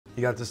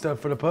You got the stuff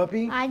for the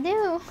puppy? I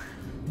do.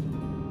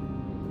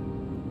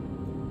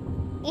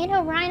 You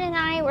know, Ryan and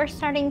I were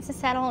starting to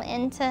settle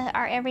into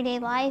our everyday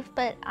life,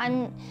 but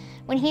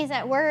when he's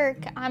at work,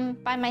 I'm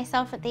by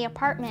myself at the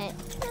apartment.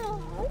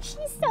 Oh,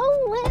 she's so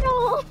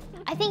little.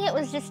 I think it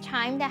was just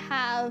time to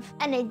have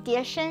an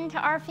addition to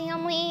our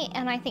family,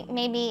 and I think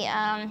maybe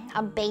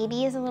a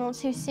baby is a little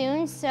too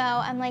soon, so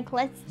I'm like,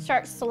 let's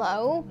start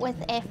slow with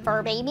a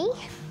fur baby.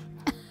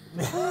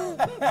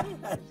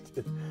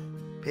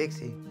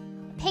 Pixie.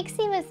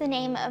 Pixie was the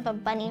name of a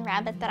bunny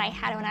rabbit that I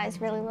had when I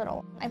was really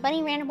little. My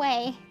bunny ran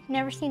away,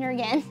 never seen her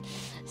again.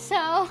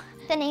 So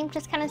the name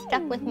just kind of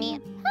stuck with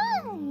me.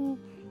 Hi,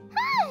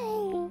 hi,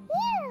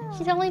 yeah.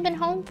 She's only been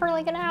home for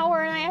like an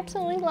hour and I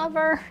absolutely love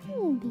her.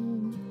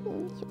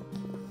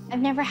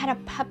 I've never had a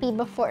puppy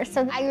before,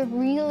 so I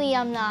really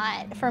am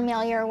not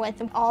familiar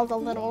with all the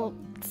little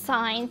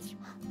signs.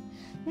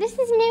 This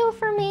is new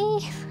for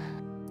me.